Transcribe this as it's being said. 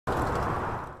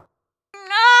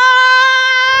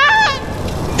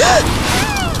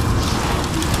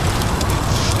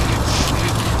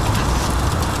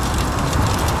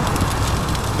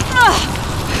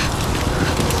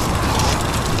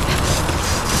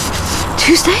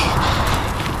Tuesday?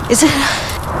 Is it?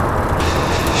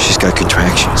 She's got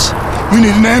contractions. We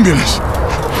need an ambulance.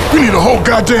 We need a whole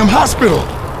goddamn hospital.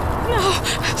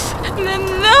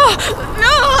 No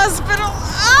hospital.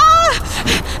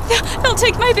 They'll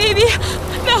take my baby.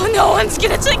 No one's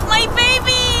gonna take my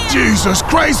baby. Jesus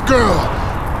Christ, girl.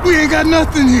 We ain't got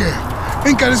nothing here.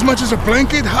 Ain't got as much as a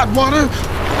blanket, hot water.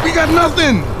 We got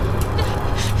nothing.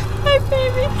 My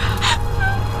baby.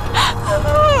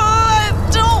 I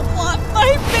don't want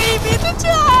my baby to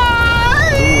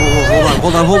die.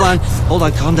 Hold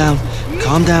on. Calm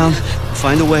down.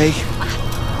 Find a way.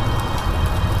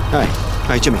 All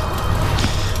right, Jimmy.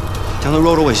 Down the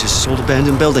road a ways, there's this old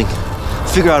abandoned building.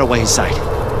 Figure out a way inside.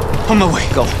 On my way.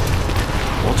 Go.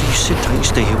 Walter, you sit tight and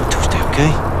stay here with Tuesday,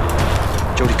 okay?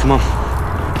 Jodie, come on.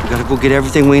 We gotta go get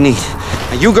everything we need.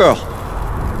 And you, girl,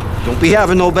 don't be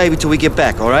having no baby till we get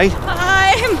back, all right?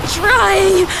 I'm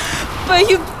trying, but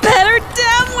you better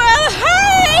damn well hurry!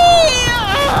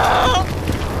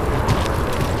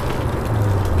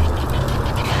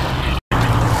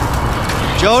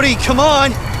 Jodie, come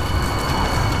on!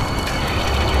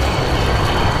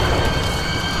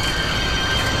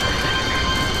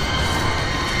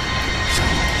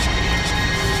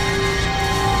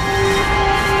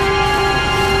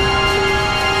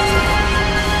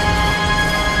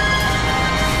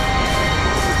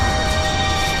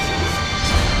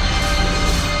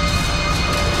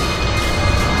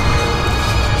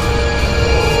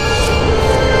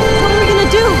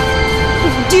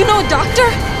 Do you know a doctor?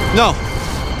 No.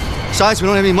 Besides, we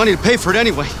don't have any money to pay for it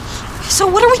anyway. So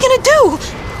what are we gonna do?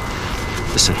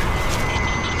 Listen.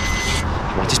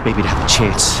 I want this baby to have a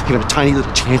chance. Even a tiny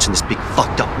little chance in this big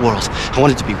fucked up world. I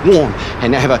want it to be warm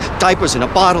and have diapers and a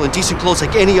bottle and decent clothes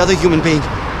like any other human being.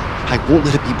 I won't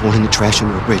let it be born in the trash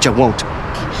under a bridge. I won't.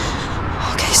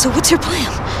 Okay, so what's your plan?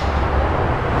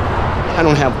 I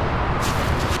don't have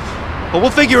one. But we'll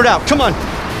figure it out. Come on.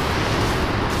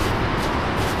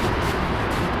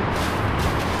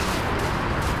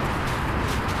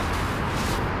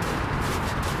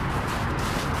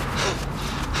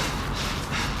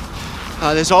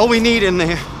 There's all we need in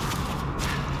there.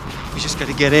 We just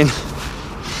gotta get in.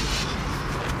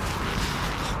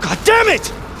 God damn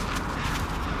it!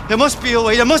 There must be a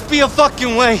way. There must be a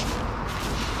fucking way.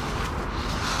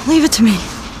 Leave it to me.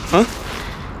 Huh?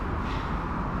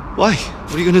 Why?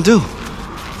 What are you gonna do?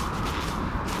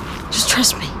 Just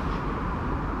trust me.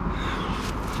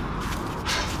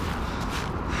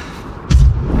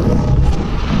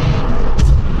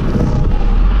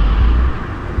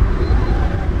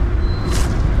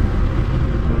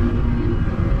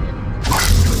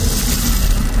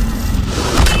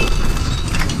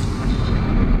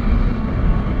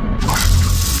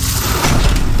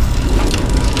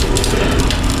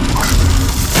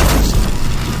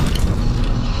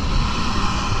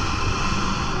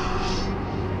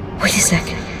 Wait a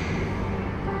second.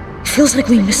 It feels like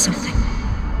we missed something.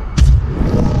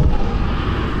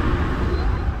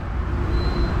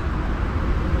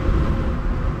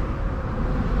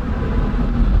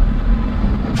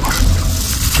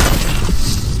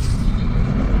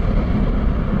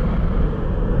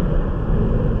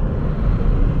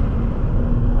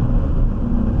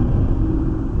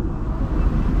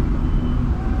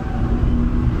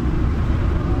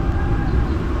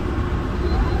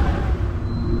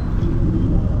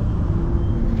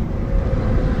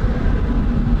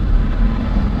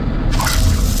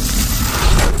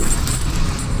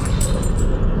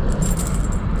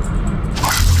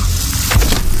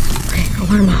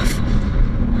 Alarm off.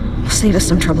 We'll save us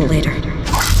some trouble later.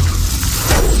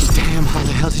 Damn, how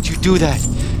the hell did you do that?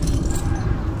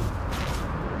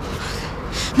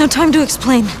 No time to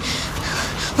explain.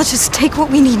 Let's just take what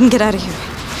we need and get out of here.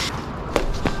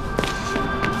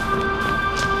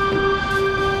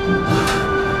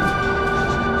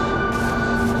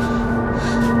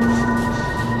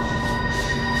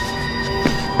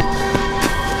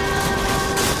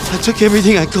 I took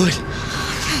everything I could.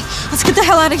 Let's get the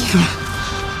hell out of here.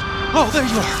 Oh, there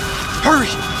you are. Hurry!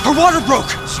 Her water broke!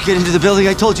 Did you get into the building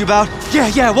I told you about?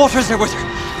 Yeah, Walter's there with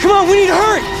her. Come on, we need to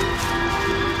hurry!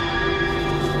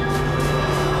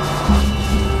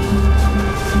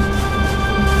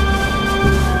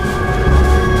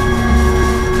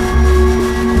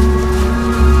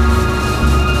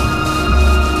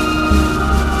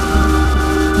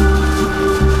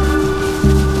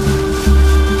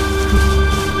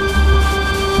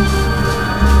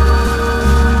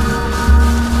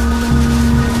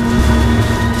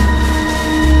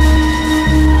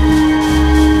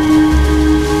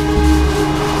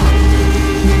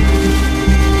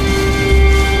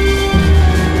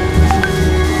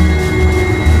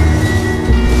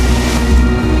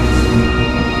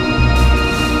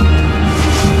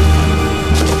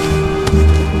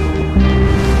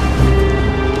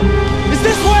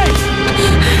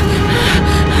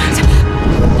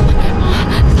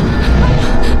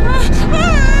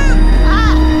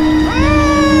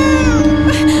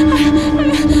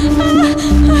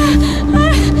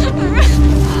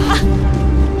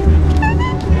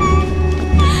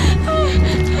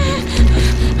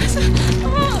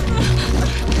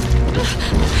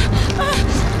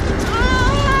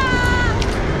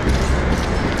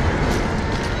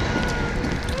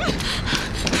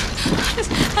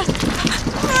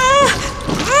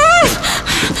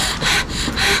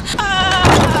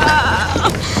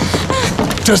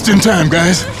 Just in time,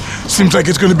 guys. Seems like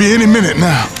it's gonna be any minute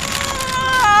now.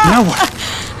 Now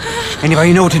what?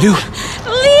 Anybody know what to do?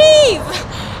 Leave!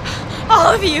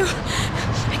 All of you.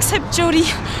 Except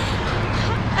Jodie.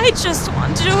 I just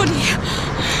want Jodie.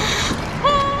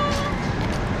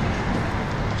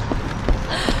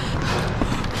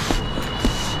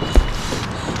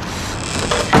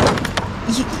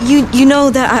 You know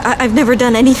that I've never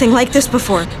done anything like this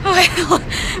before. Well,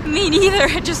 me neither.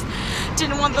 I just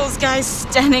didn't want those guys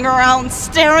standing around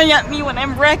staring at me when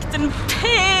I'm wrecked in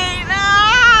pain.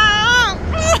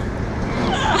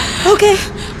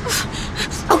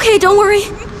 Okay, don't worry.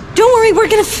 Don't worry, we're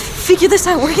gonna figure this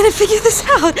out. We're gonna figure this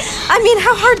out. I mean,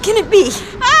 how hard can it be?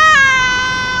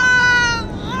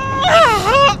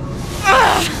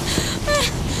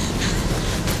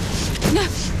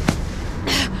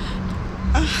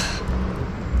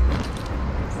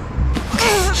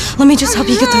 Let me just help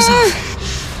you get those off.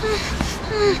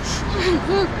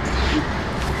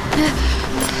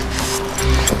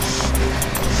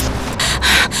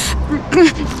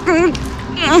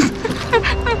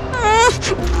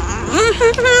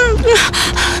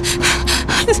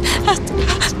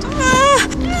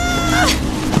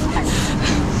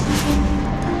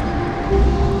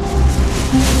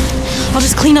 I'll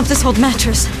just clean up this old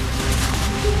mattress.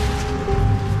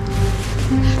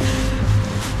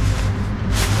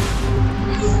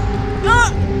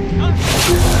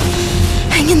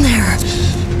 Hang in there.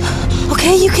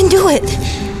 Okay, you can do it.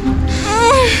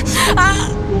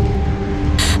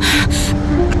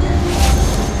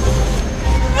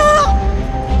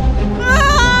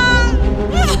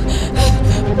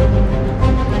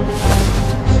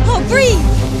 Oh, breathe.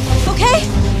 Okay?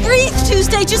 Breathe,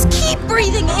 Tuesday. Just keep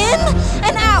breathing in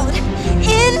and out.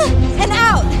 In and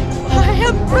out. I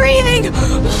am breathing.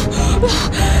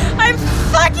 I'm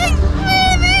fucking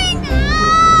breathing.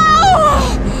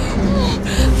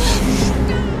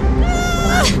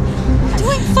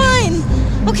 Doing fine.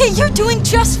 Okay, you're doing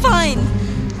just fine.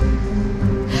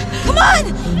 Come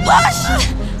on! Push!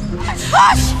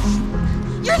 Push!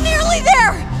 You're nearly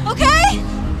there, okay?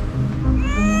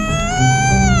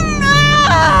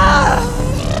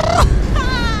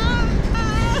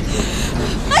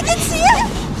 I can see it!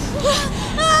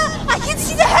 I can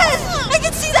see the head! I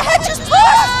can see the head! Just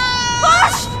push!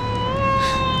 Push!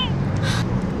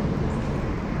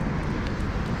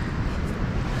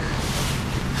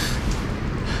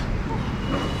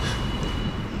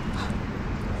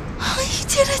 Oh, you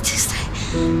did it, Tuesday.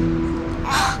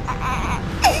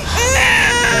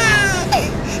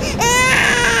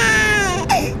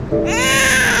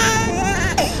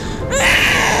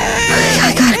 I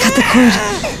gotta cut the cord.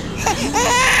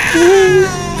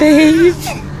 Babe.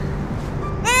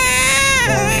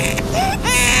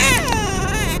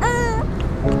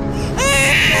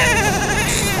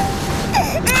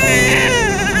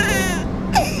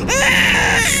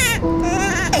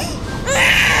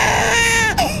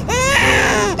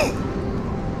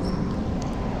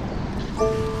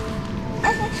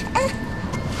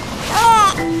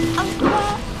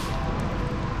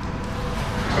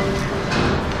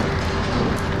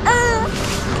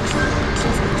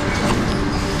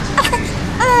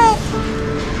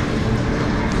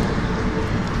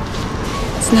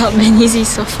 It's not been easy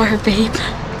so far, babe.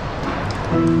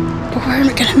 But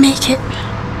we're gonna make it.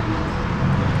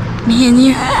 Me and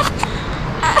you.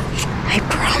 I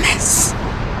promise.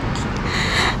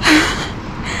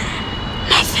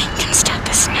 Nothing can stop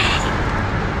us now.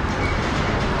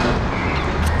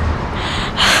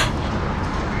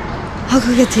 I'll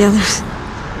go get the others.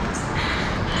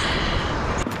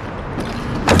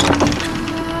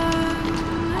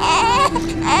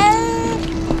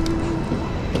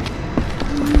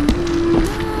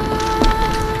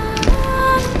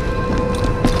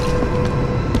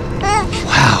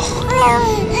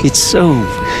 It's so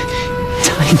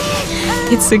tiny.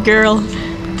 It's a girl.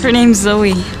 Her name's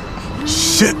Zoe.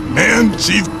 Shit, man,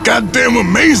 she's goddamn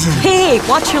amazing. Hey,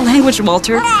 watch your language,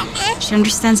 Walter. She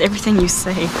understands everything you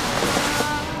say.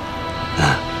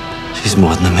 She's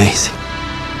more than amazing.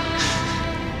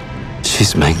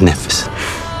 She's magnificent.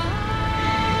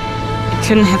 I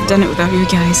couldn't have done it without you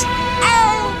guys.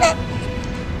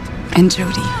 And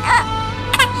Jodie.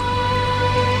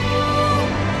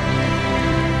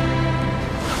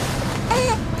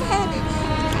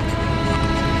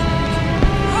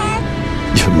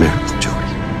 You're a miracle,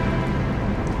 Jodie.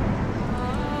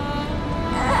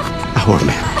 Our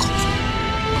miracle.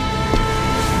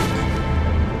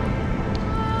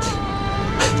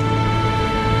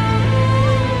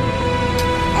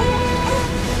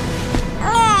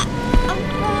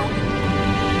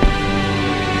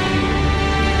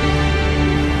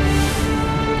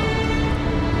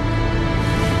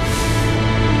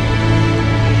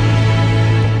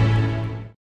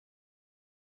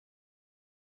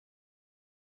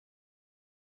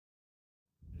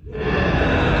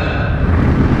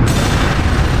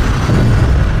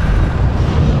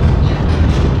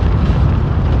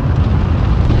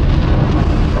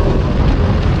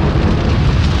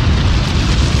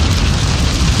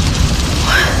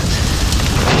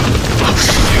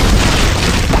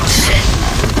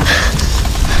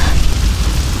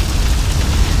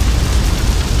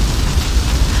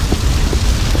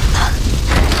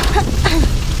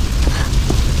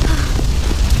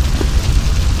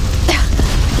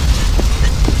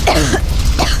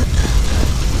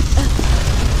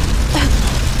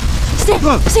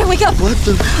 Stan, wake up. What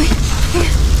the?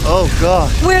 Oh,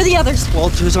 God. Where are the others?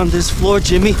 Walter's on this floor,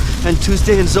 Jimmy, and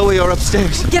Tuesday and Zoe are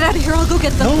upstairs. Get out of here, I'll go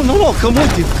get them. No, I'll come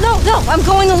with you. No, I'm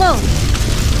going alone.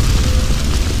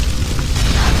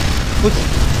 What?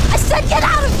 I said get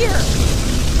out of here!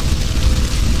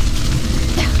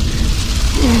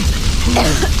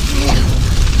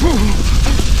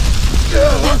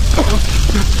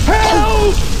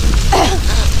 Help!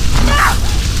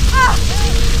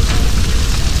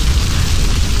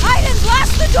 Aiden,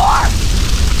 blast the door!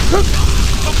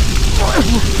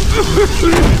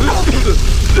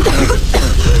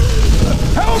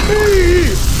 Help me!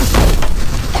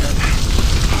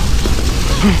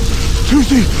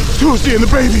 Tuesday and the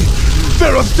baby,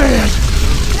 they're upstairs.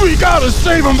 We gotta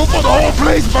save them before the whole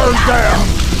place burns down.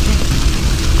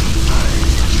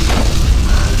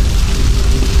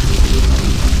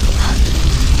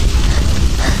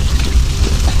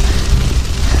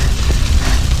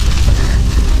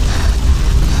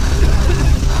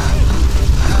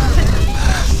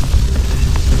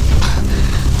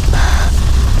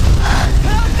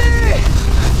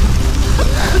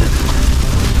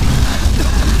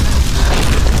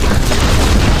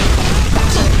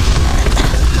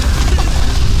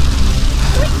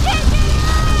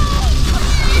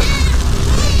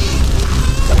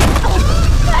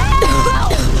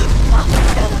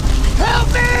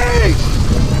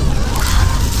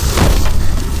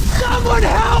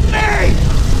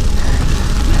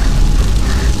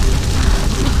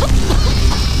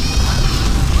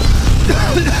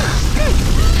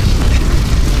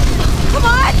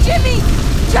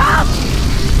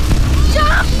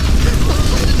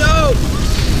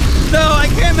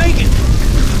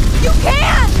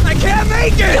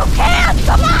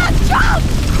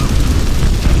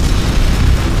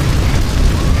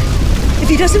 If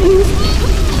he doesn't move,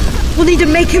 we'll need to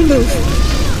make him move.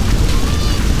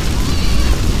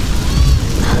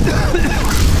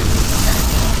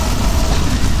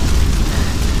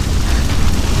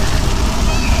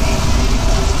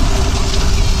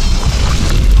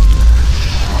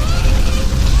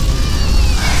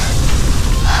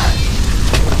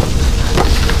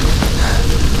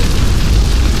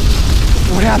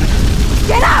 What happened?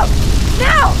 Get out!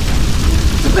 Now!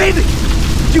 The baby!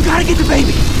 You gotta get the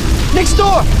baby! Next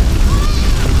door!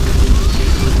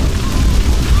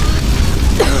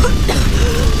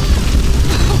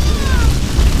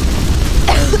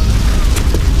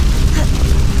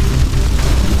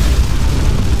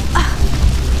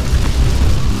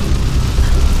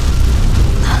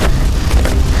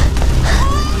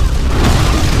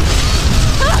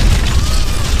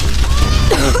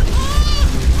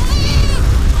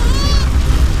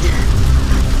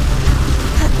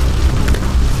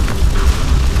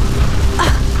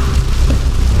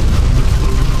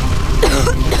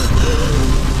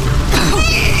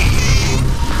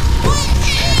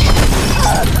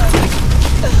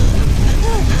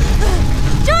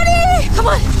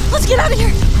 Get out of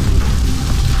here!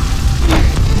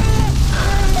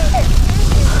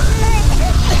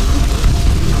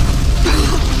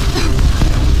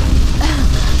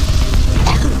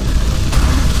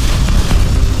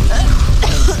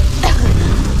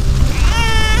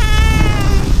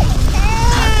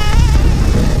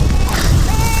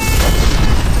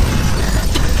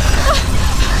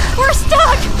 We're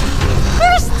stuck!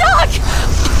 We're stuck!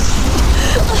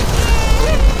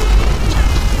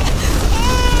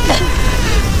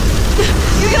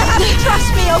 You're gonna have to trust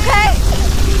me, okay?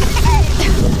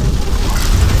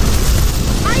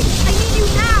 I need you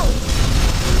now!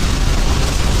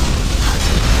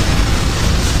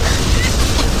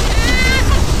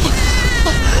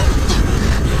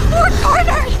 We're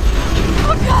cornered!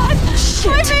 Oh God!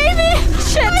 Shit! My baby!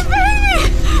 Shit! My baby!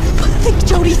 Think,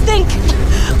 Jodie, think!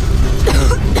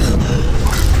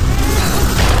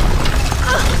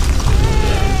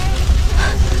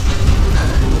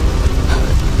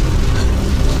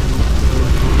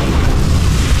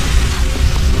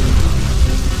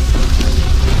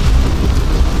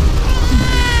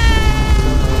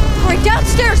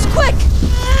 Downstairs, quick!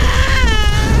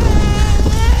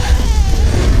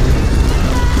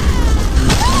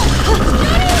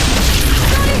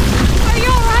 Jodie, are you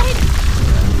all right?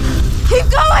 Keep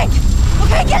going!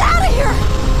 Okay, get out of here!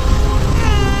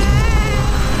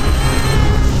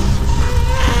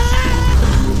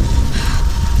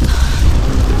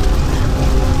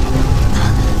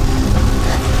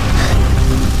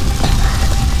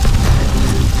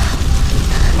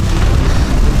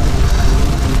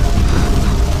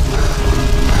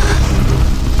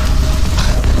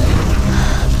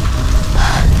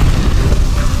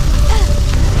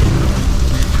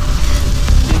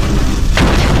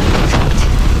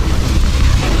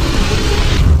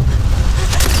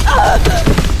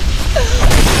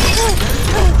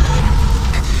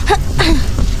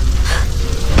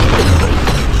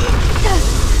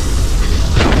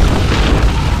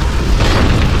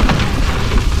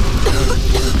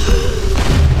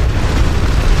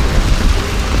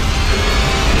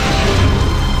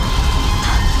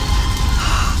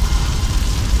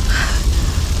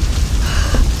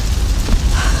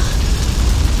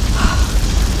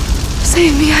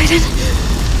 Save me, Aiden.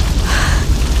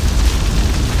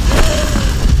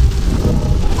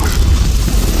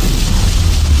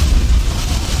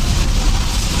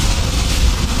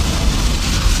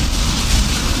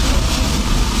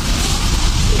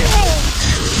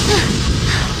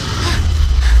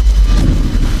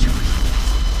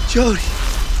 Jodie!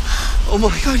 Oh my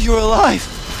God, you're alive!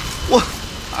 What?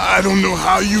 I don't know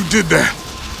how you did that,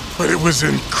 but it was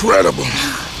incredible.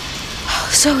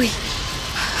 Zoe.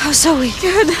 How's Zoe?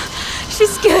 Good.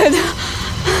 She's good.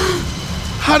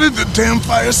 How did the damn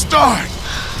fire start?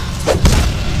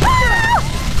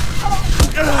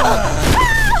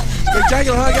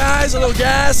 Spectacular, huh, guys? A little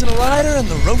gas and a lighter, and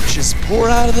the roaches pour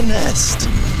out of the nest.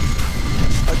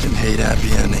 Fucking hate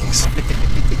happy endings.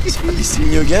 I'll be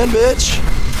seeing you again, bitch.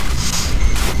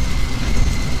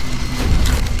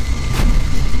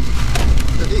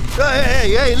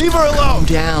 Hey, leave her alone! Calm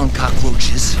down,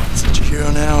 cockroaches. Such a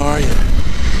hero now, are you?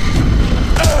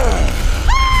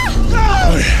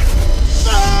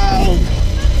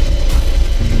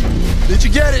 Did you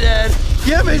get it, Ed?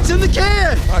 Yeah, but it's in the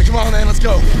can! All right, come on, man, let's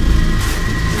go.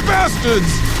 Bastards!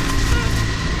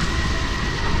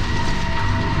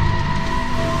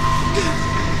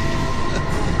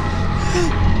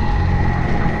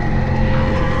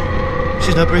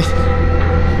 She's not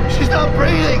breathing. She's not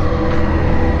breathing!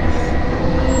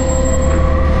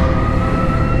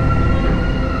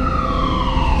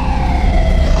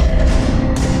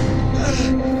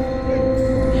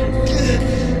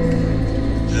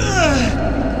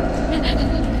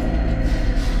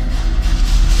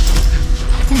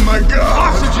 Oh my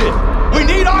God! Oxygen! We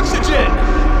need oxygen!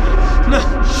 No.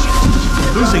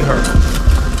 Losing her.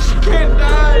 She can't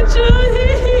die!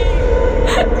 Jodie!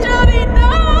 Jodie, no!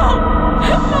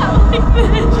 Not like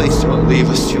this! Please don't leave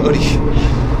us, Jodie.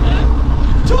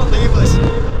 Don't leave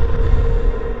us.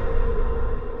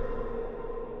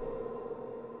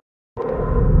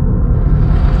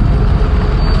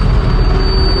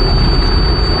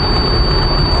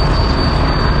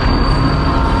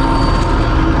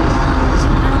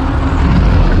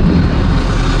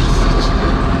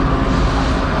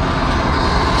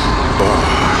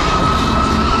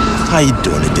 How you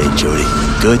doing today, Jodie?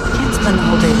 Good? Can't spend the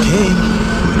whole day with Okay.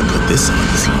 I'm gonna put this on.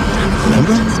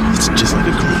 Remember? It's just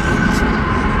like a groove.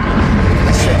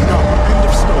 I said no. End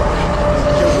of story.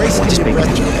 You're wasting your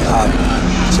breath.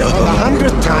 So, For the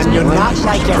 100th time, you're not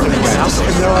like everyone else,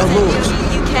 and there are rules.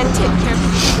 You can take care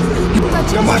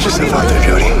of watch yourself out there,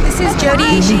 Jodie. This is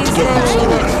Jodie. She's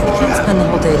can't spend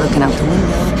the whole day looking out the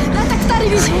window.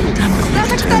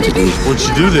 What'd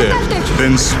she do there?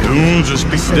 Bend spoons or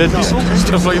speak to dead people?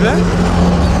 Stuff like that?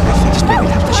 I think this baby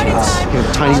would have a chance. You know,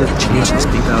 a tiny little chance in this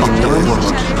big fucked up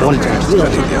world. I wanted to be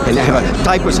warm and have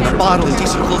diapers and a bottle and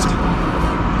decent clothes.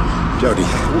 Jodie,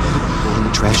 Go in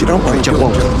the trash. you don't want you to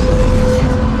won't.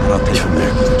 I'll take from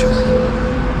there.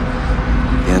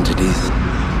 The entities.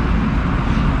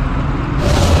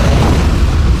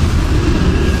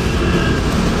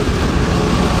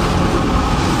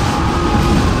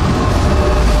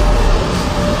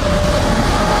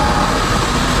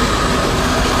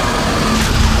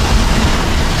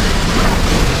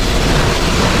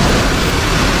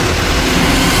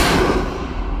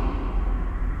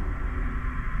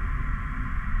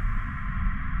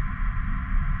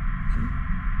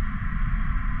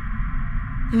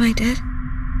 Am I dead?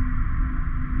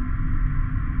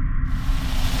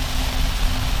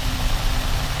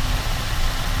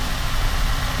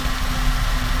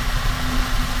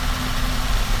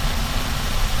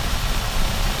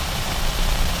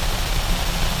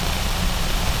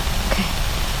 Okay.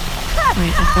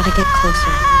 Alright, I've got to get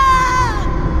closer.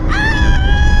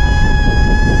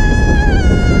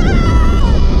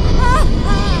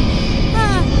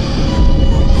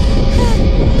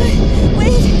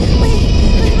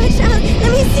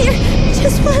 Let me see her.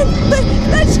 Just one,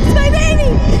 but she's my baby.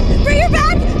 Bring her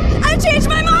back. I changed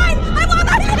my mind. I want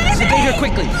my baby. Sedate her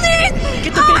quickly. Please.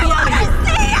 Get the baby out of here.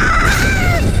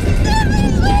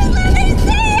 Let me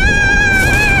see her.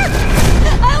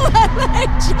 I want my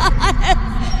child.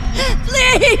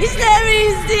 Please let me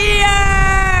see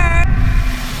her.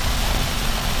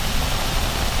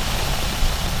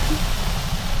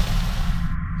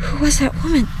 Who was that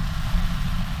woman?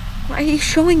 Why are you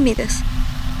showing me this?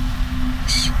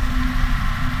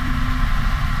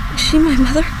 Is she my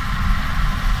mother?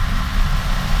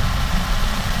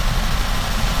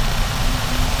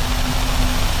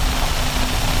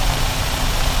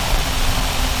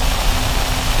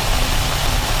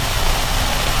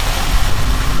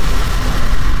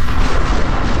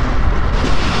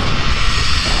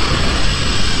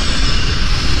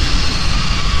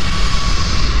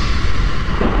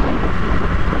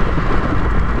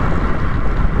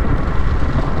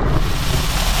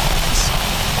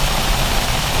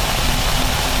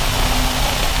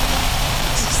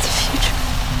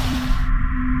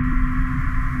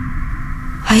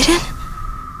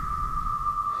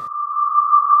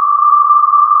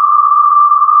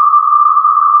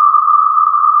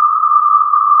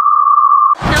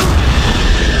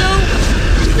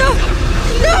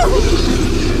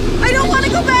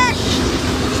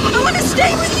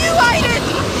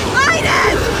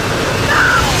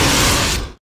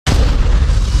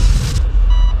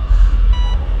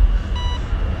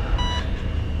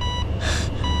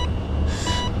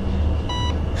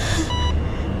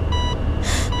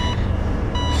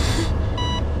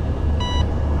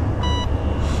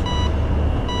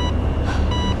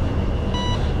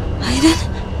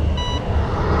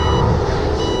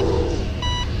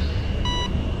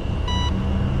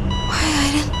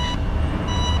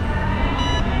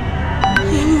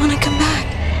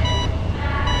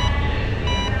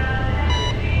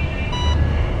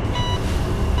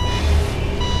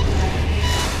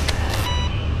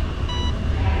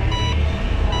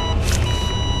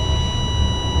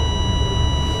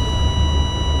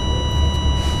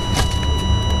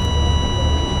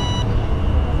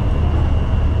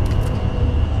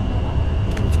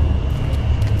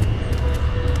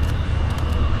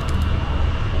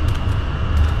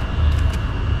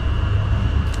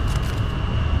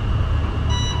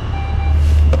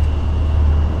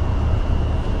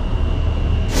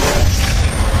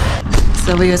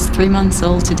 Zoe was 3 months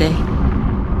old today.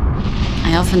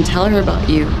 I often tell her about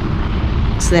you,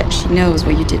 so that she knows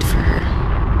what you did for her.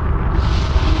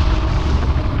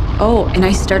 Oh, and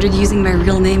I started using my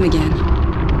real name again.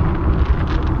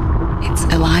 It's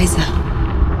Eliza.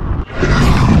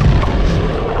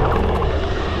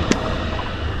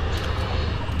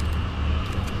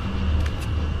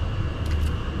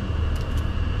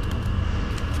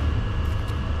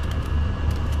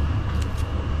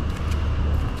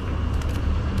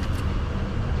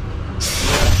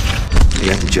 I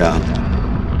got the job.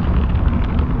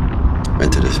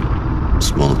 Rented a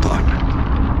small apartment.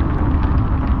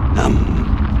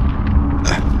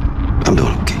 I'm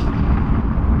doing okay.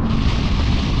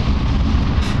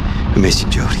 I miss you,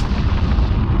 Jodie.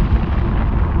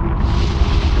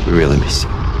 We really miss you.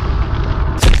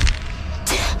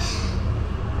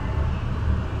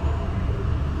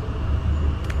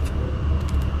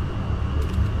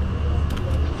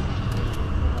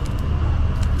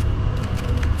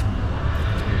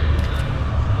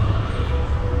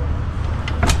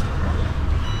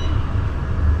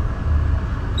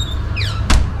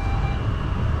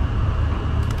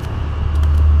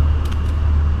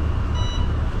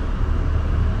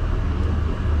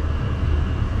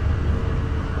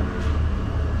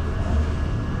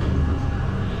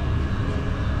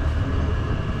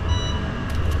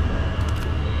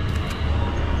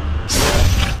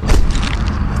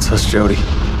 Us, Jodie.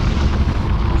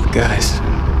 The guys.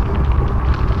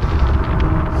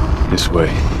 This way.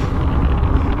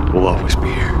 We'll always be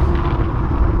here.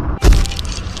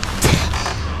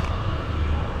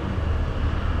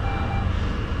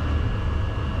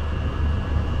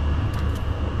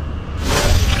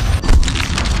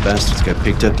 Bastards got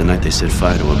picked up the night they set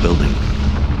fire to a building.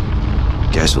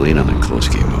 Gasoline on their clothes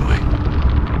gave them away.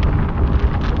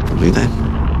 Believe that?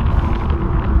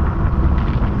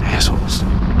 Assholes.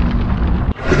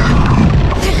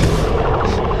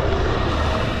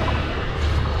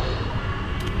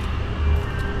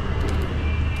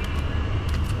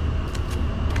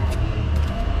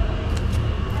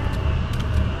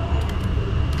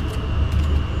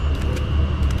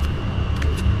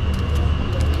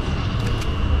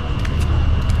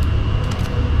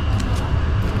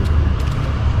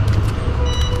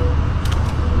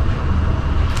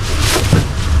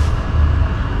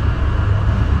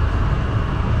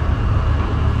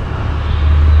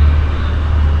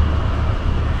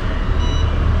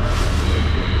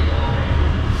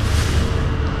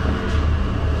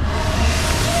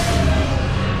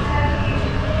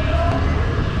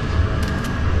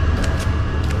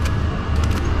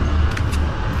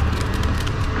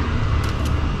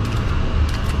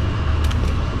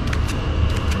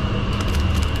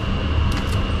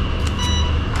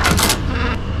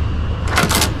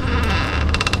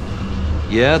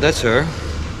 Yeah, that's her.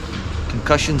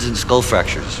 Concussions and skull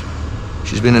fractures.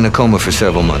 She's been in a coma for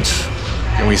several months.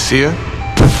 Can we see her?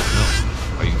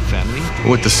 No. Are you family?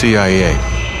 We're with the CIA.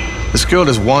 This girl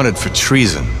is wanted for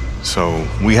treason, so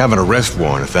we have an arrest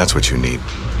warrant if that's what you need.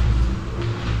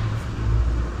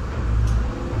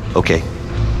 Okay.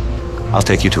 I'll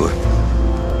take you to her.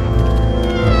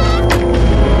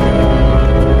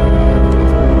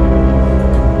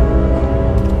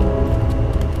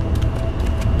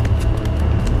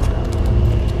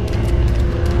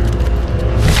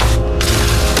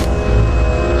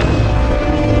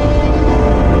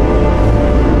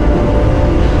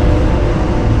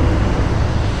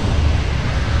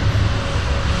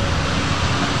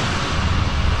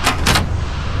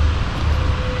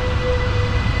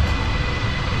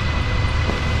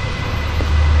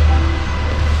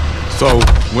 So,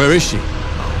 where is she?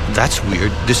 That's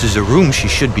weird. This is a room. She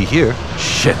should be here.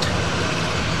 Shit.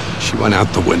 She went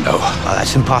out the window.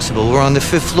 That's impossible. We're on the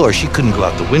 5th floor. She couldn't go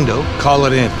out the window. Call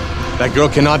it in. That girl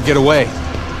cannot get away.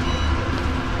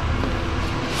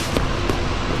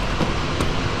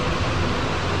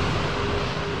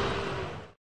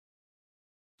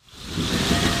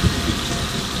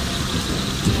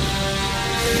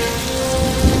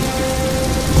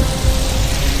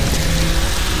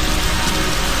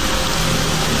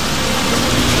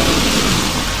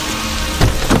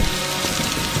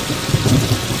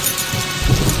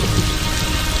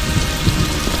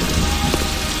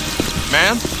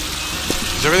 Ma'am?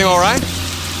 Is everything all right?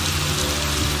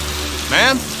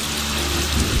 Ma'am?